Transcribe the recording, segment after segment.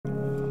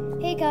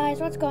Hey guys,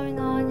 what's going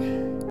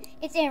on?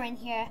 It's Aaron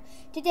here.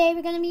 Today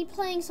we're going to be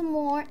playing some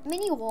more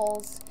mini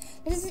walls.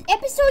 This is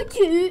episode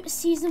 2,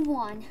 season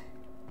 1.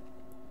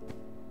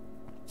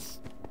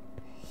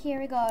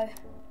 Here we go.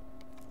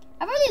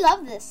 I really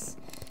love this.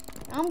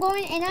 I'm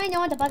going, and I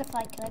know the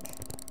butterfly click.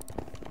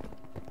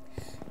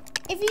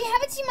 If you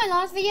haven't seen my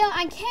last video,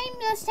 I came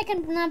to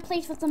second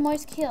place with the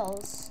most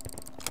kills.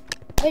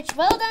 Which,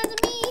 well done to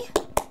me.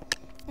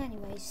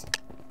 Anyways,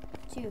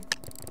 2, 1.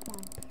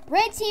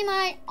 Red team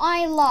I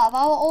love.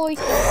 I will always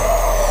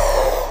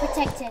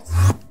protect it.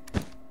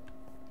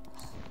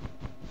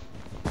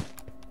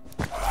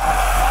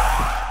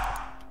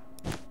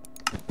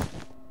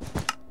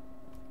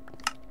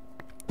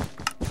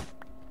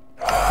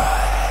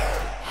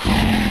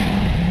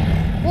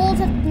 Walls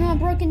have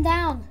broken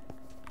down.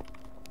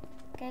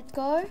 Okay, let's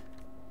go.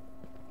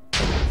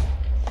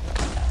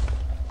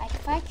 I can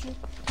fight you.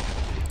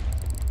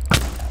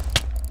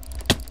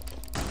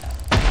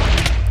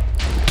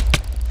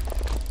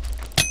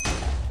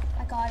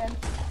 Got him.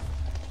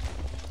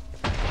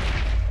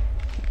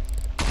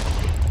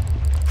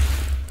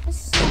 This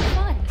is so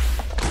fun.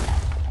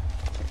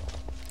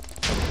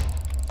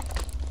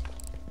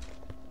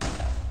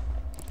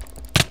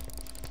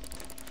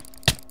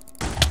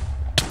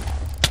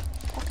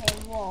 Okay,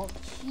 whoa,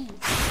 jeez.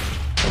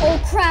 Oh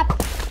crap!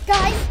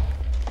 Guys!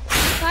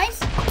 Guys!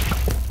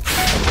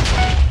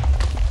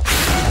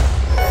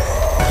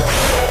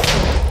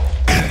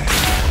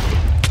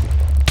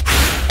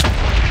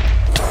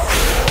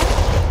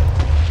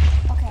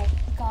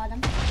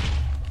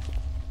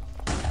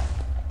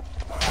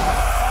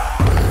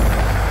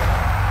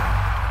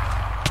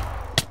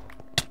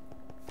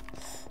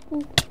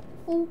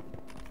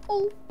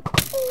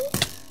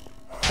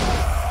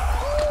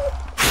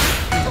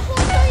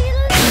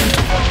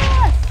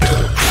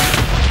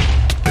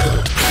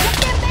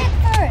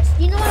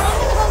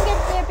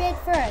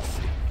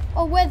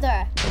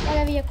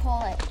 Whatever you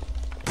call it.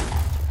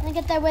 I'm gonna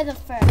get that wither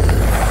first.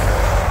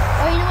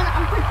 Oh, you know what?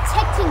 I'm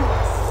protecting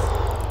this.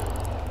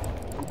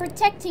 I'm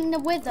protecting the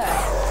wither.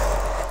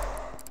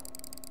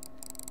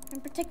 I'm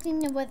protecting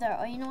the wither.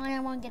 Oh, you know what? I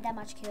don't want to get that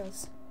much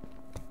kills.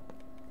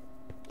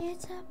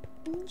 It's a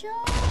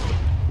job.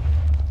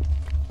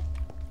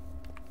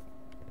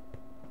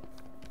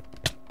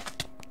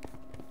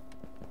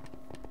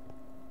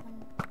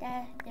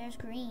 There's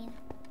green.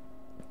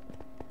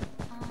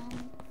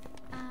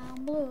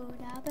 I'm blue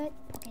now, but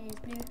okay, it's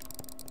blue.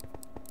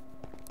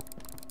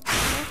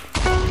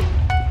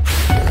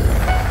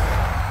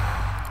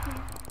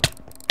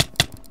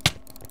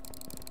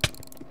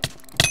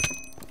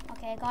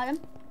 Okay, I got him.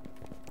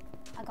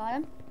 I got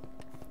him.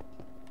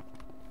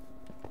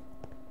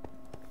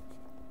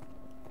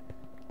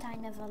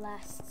 Time never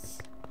lasts.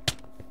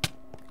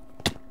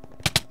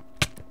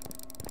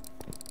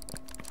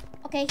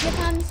 Okay, here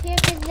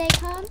they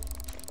come.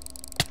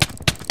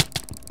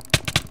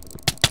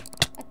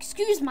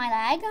 Excuse my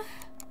lag.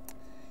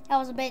 That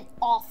was a bit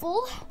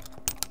awful.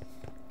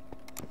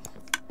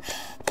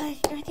 But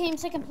I came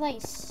second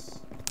place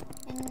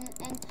in the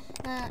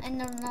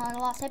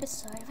last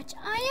episode, which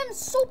I am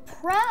so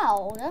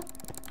proud.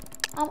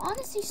 I'm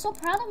honestly so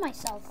proud of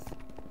myself.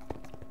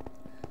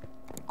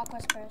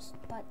 Aqua's first,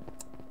 but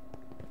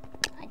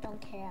I don't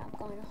care. I'm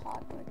going to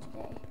hardwood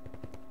today.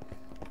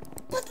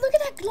 But look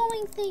at that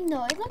glowing thing,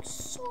 though. It looks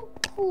so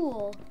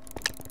cool.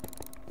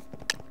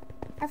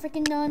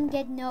 African gnome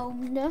get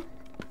gnomed. Okay,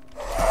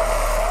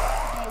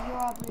 you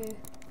are blue.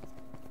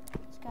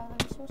 Let's gather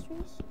the resource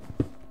trees.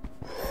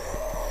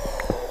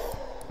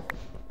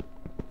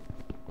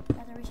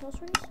 Gather resource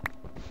trees.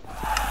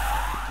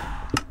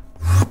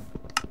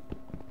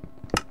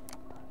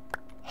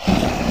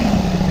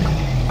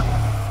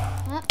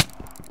 Huh?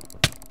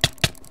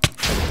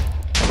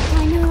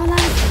 I know a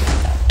lot.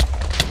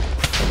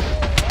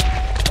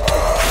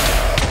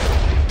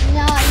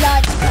 No,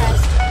 it's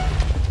pressed.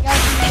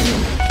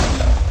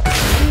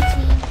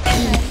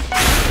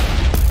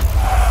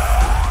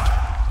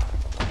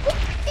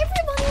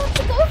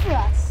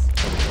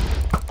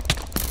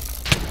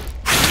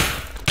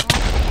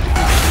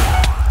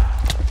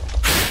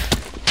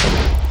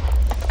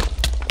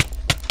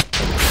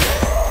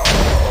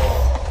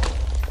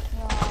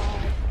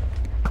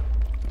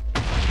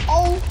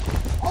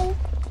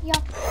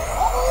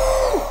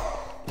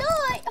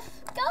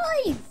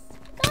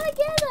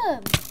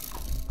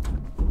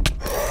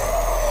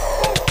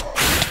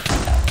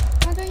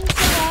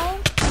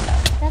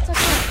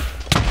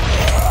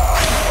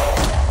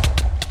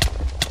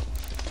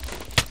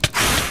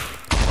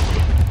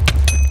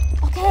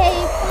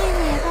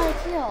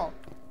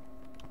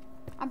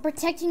 I'm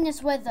protecting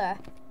this wither.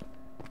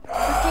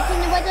 I'm protecting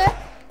the wither.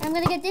 I'm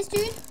gonna get this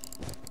dude.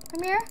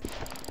 Come here.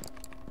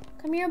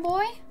 Come here,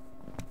 boy.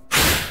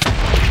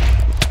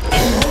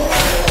 I'm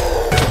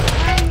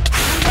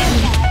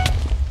gonna die.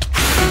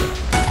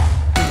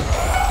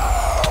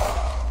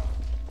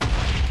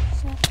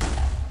 So,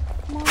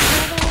 come on,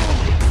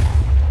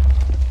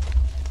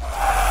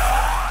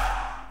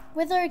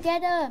 wither,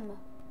 get him.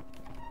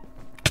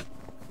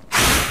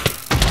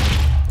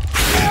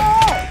 No!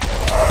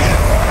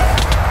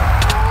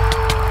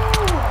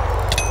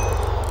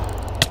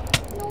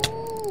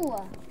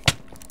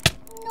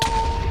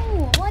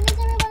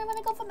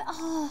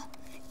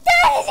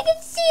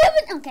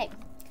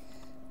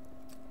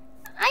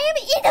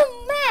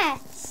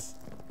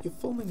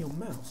 filming your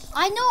mouse.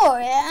 I know,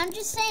 I'm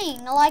just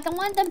saying, like, I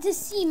want them to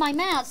see my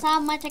mouse, how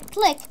much I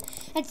click,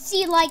 and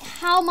see, like,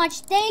 how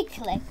much they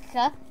click.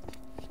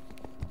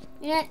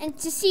 Yeah, and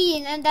to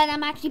see, and then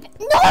I'm actually...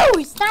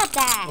 No! Stop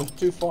that! It's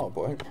too far,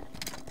 boy.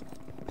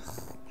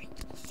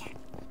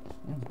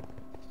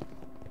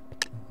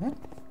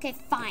 Okay,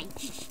 fine.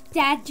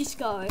 Dad, just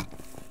go.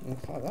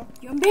 Like that.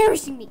 You're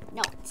embarrassing me.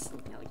 No, it's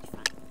fine.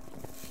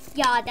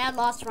 Yeah, that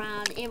last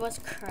round, it was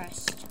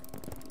cursed.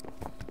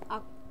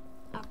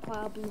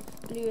 Aqua blue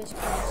is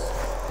cursed.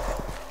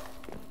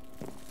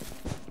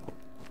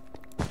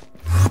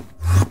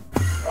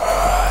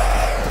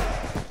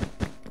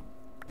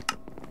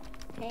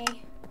 Okay.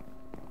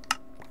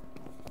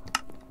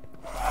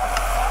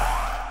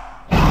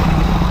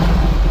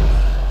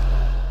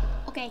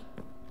 Okay.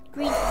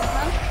 Green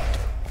front.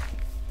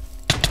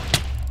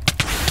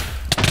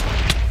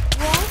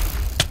 Whoa.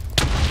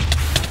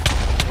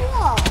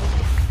 Whoa.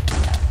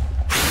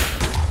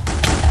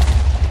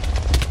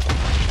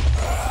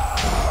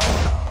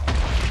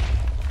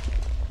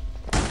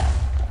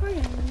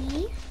 Pardon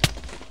me.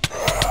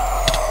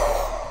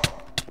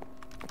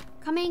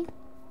 Coming.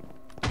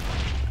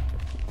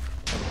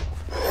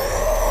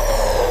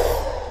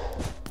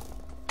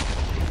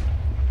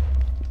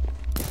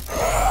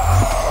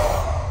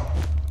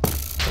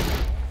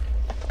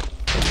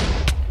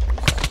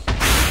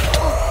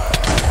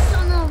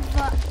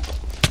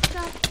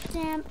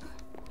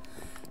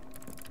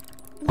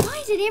 Why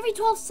is it every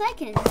 12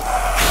 seconds?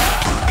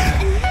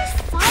 And here's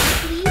 5,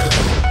 please.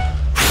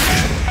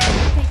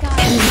 Okay,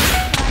 guys.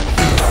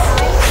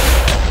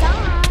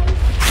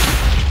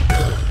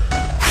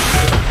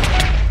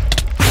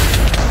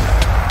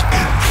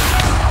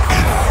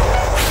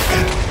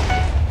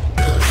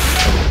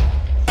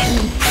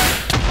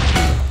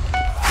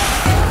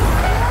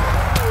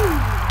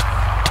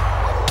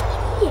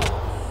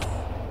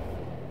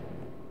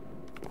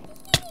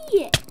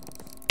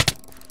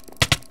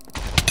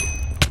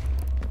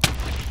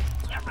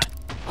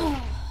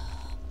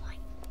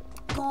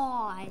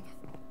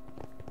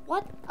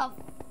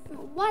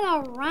 What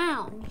a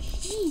round.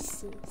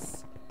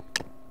 Jesus.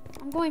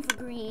 I'm going for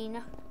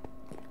green.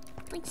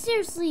 Like,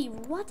 seriously,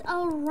 what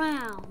a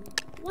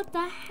round. What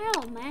the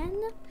hell,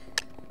 man?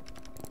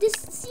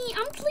 See,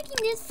 I'm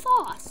clicking this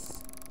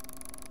fast.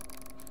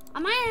 I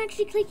might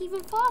actually click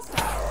even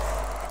faster.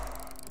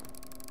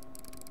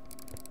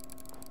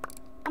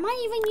 I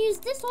might even use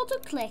this auto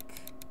click.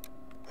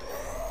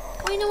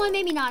 Oh, you know what?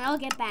 Maybe not. I'll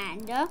get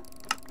banned.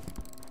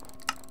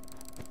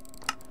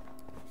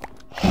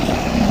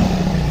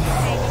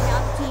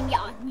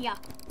 Yeah.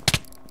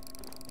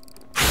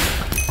 I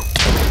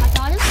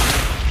got him.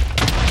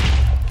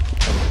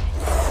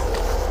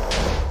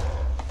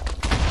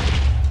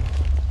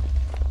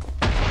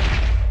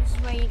 This is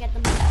where you get the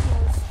most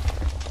kills.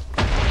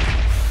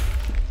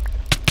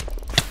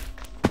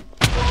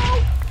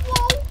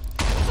 Whoa.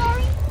 I'm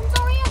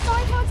sorry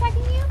for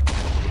attacking you.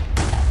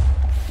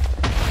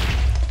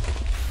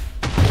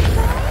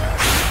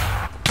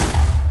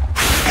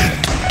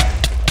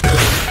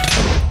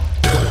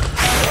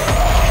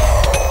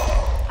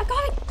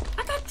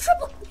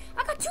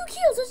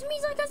 This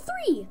means I got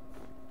 3.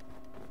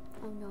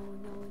 Oh no.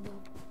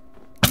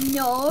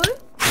 No.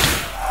 Oh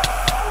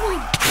my.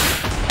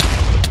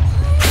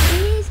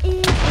 Is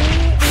it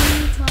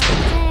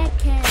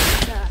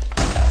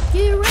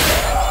get ready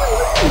to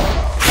lose.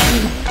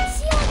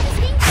 See how this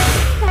game's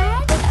really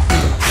bad?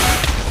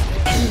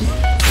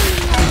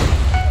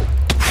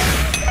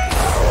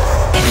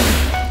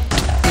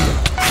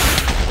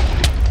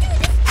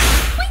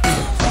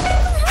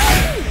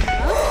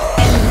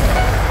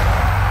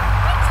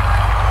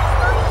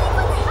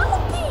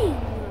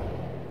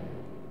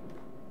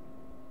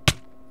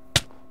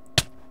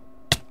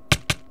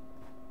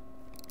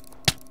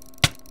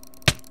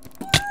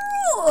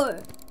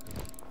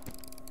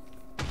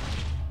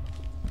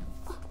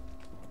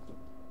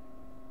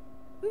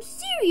 I'm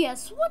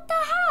serious. What the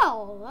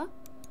hell?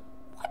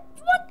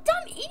 What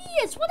dumb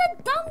idiots? What a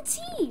dumb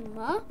team.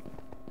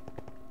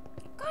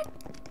 God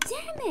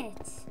damn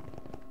it.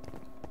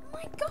 Oh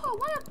my god,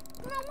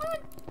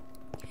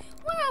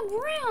 what a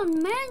round,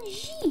 man.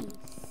 Jeez.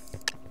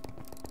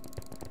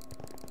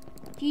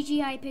 GG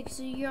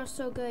hypixel, you're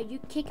so good. You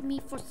kicked me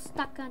for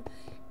stuck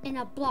in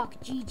a block.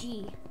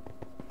 GG.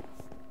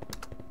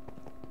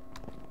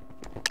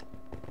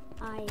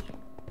 I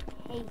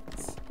hate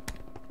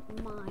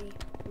my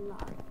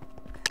luck.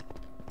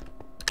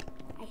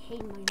 I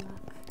hate my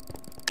luck.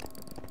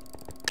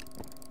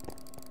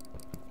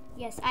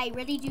 Yes, I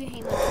really do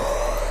hate my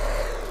luck.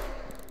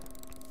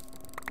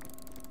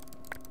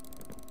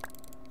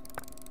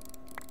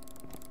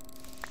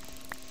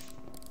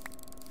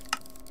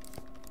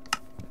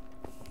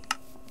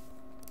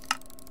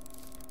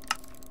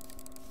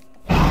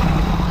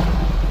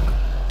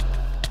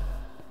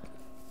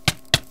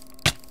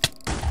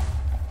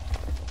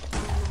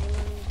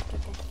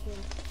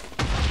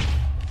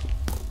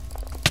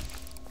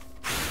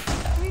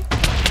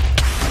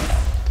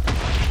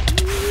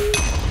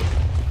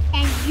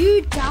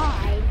 You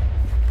died.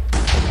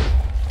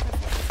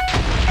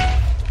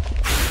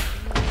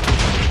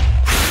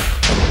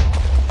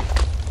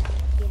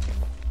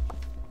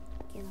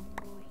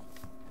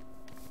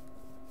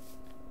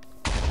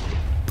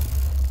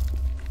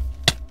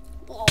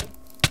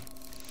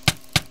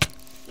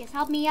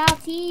 Help me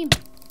out, team.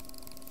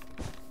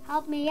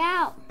 Help me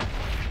out.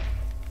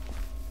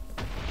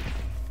 I'm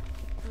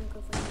gonna go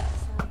for the other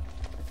side.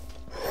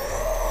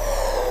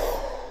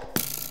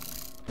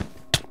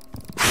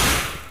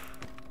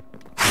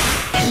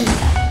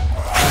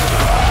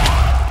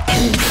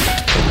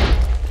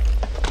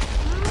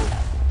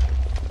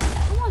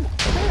 Come on,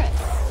 turret.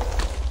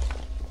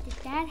 Did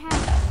that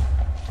happen?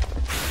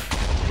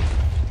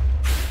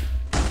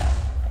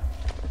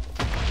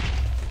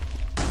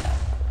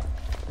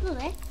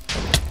 Really?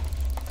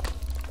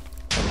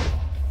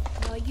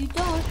 No, you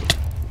don't.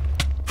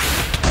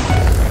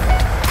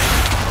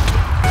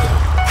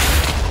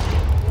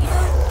 You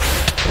don't.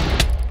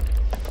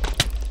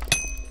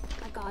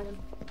 I got him.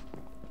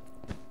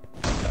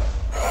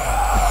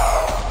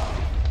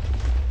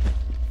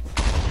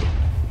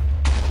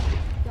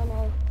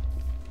 YOLO.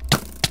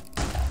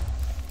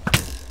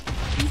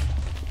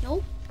 No,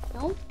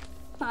 no.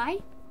 Bye.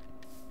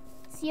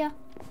 See ya.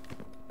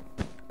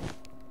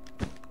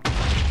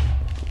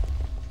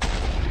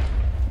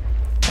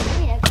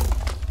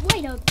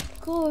 Way to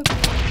go,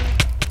 bro.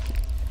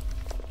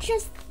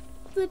 Just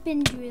flip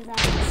into that.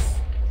 Just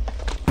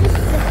flip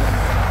into that.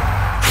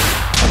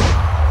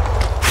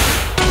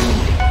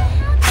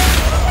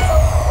 So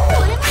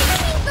good, and my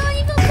team's not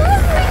even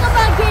bothering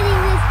about getting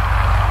this.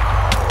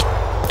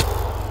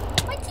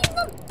 My team's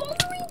not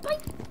bothering by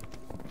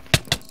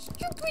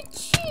stupid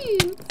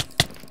team.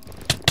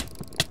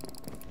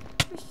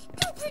 A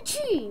stupid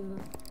team.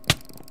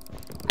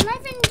 And I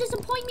think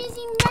disappointment is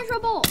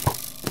immeasurable.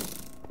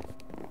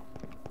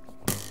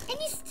 And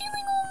he's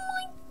stealing all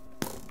my...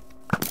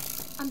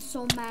 I'm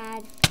so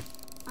mad.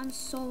 I'm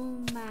so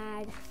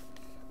mad.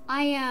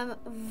 I am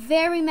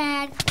very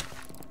mad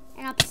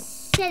and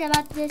upset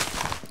about this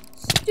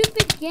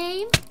stupid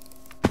game.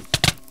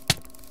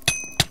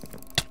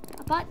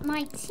 About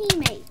my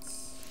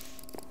teammates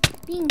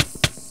being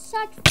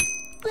such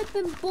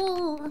flippin'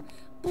 bull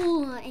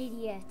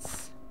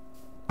idiots.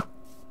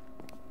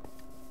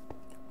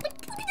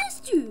 Like, look at this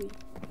dude.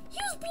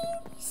 He's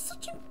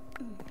such a...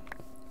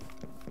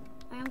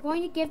 I'm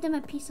going to give them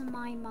a piece of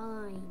my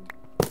mind.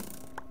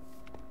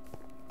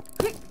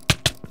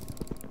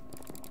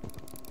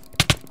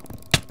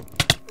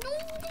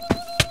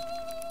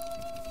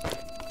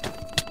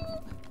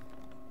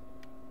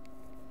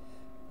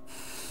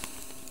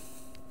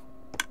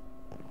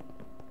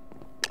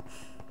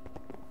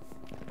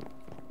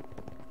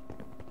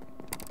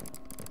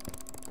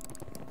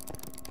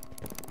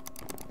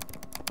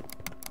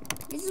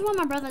 This is what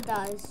my brother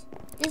does.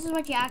 This is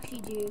what you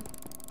actually do.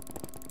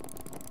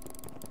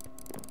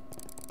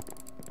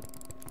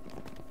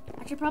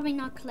 I should probably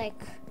not click.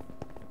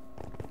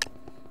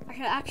 I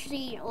should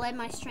actually let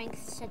my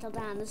strength settle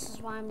down. This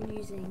is what I'm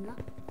using.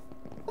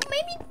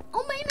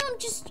 Or maybe I'm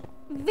just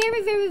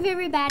very, very,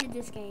 very bad at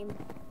this game.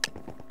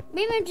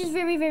 Maybe I'm just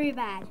very, very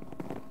bad.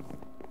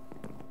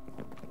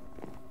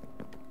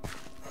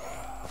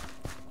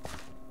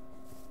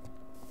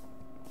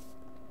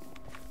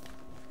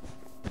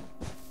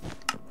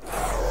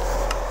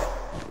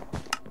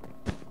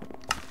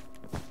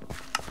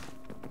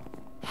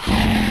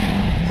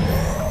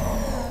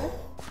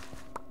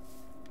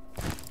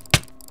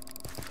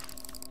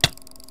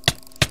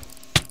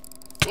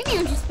 Maybe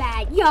I'm just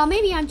bad. Yeah,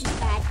 maybe I'm just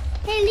bad.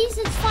 Hey, at least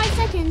it's 5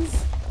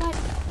 seconds. But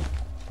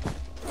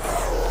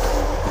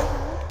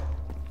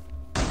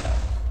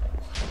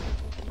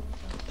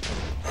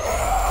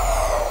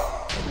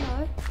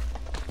no.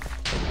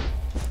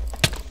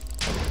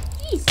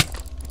 Jeez.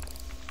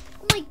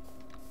 I'm like,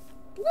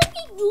 let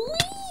me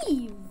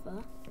leave.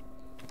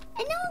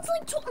 And now it's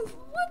like,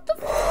 what the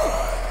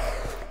fuck?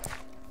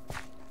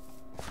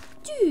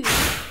 Dude.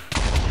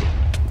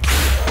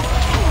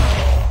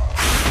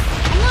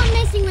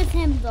 With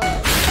him though.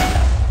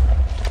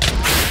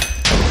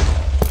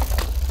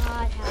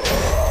 God help.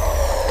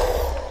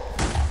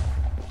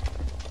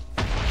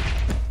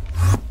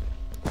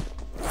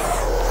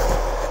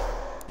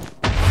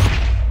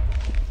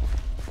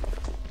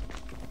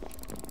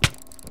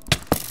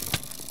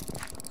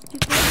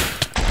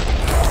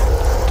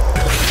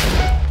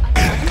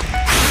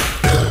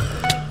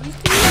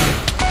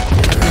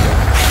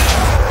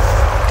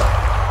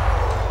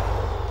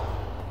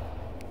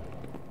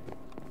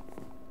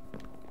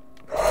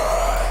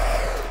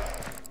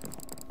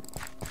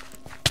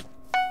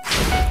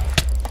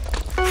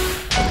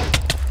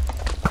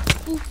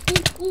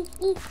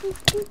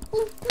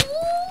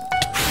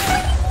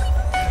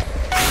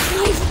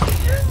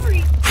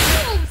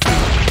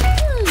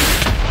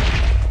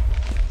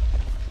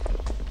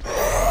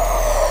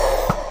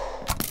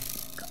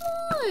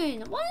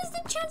 What is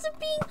the chance of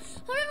being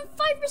around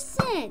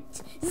 5%?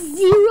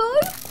 0?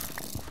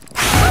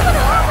 How about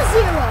half a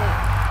 0?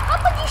 How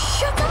about you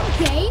shut up,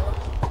 game?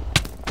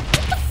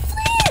 What the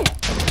flip?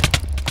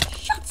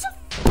 Shut up!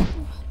 Oh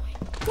my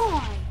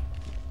god!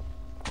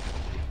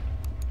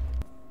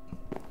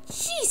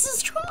 Jesus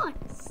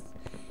Christ!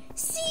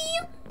 See,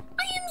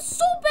 I am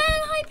so bad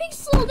at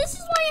hypixel. This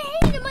is why I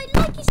hate him. I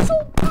like it so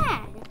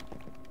bad.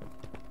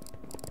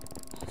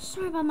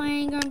 sorry about my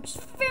anger. I'm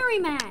just very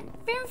mad.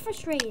 Very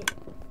frustrated.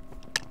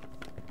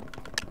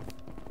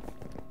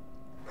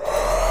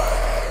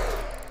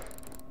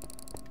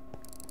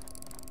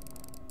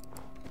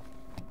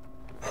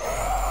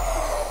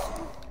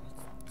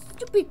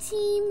 Stupid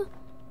team.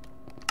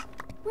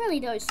 Really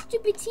though,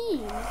 stupid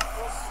team.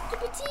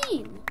 Stupid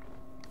team.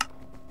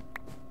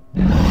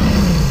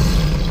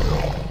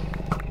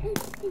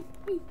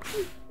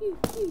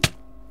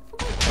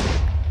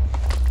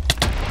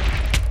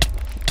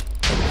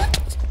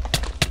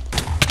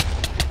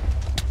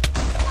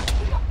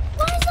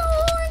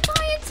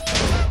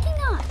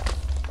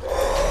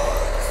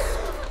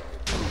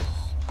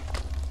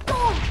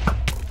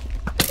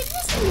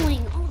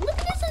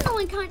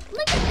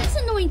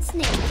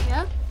 Snitch,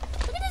 huh?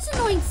 Look at this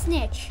annoying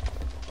snitch.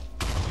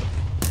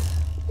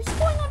 He's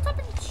going on top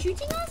and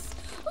shooting us?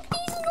 Look at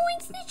these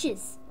annoying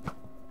snitches.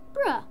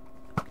 Bruh.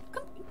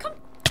 Come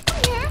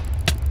here.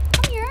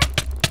 Come here.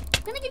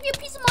 I'm gonna give you a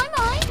piece of my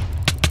mind.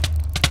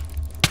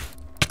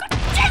 God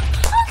damn!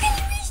 How can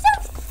you be so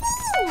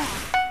fool?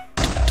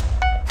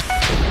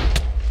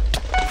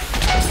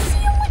 See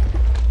how much...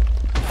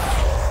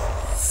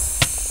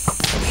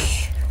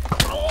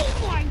 Oh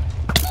my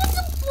God,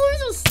 the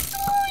boys are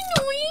so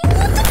annoying.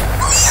 What the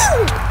fuck?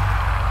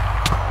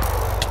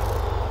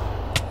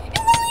 It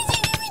only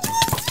taking me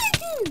 12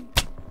 seconds.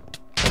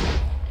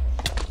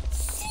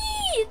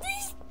 See,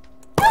 these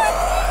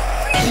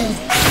goddamn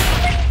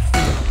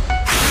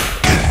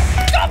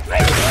stop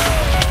it!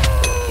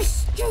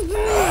 Stupid!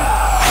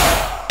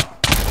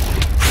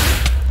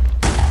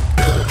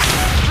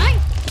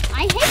 I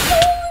hate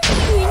all of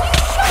you, and you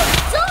should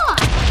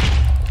die.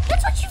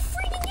 That's what you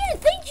freaking get.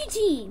 Thank you,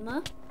 team.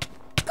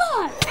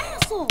 God,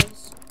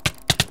 assholes.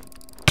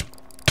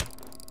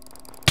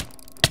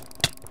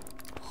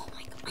 Oh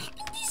my God,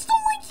 these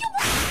don't like you.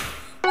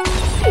 What an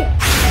idiot.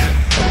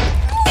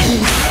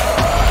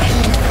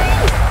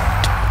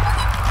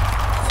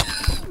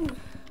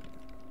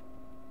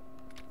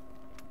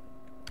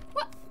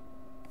 What?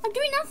 I'm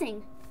doing nothing.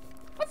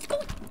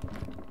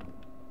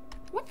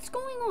 What's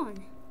going on?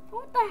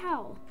 What the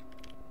hell?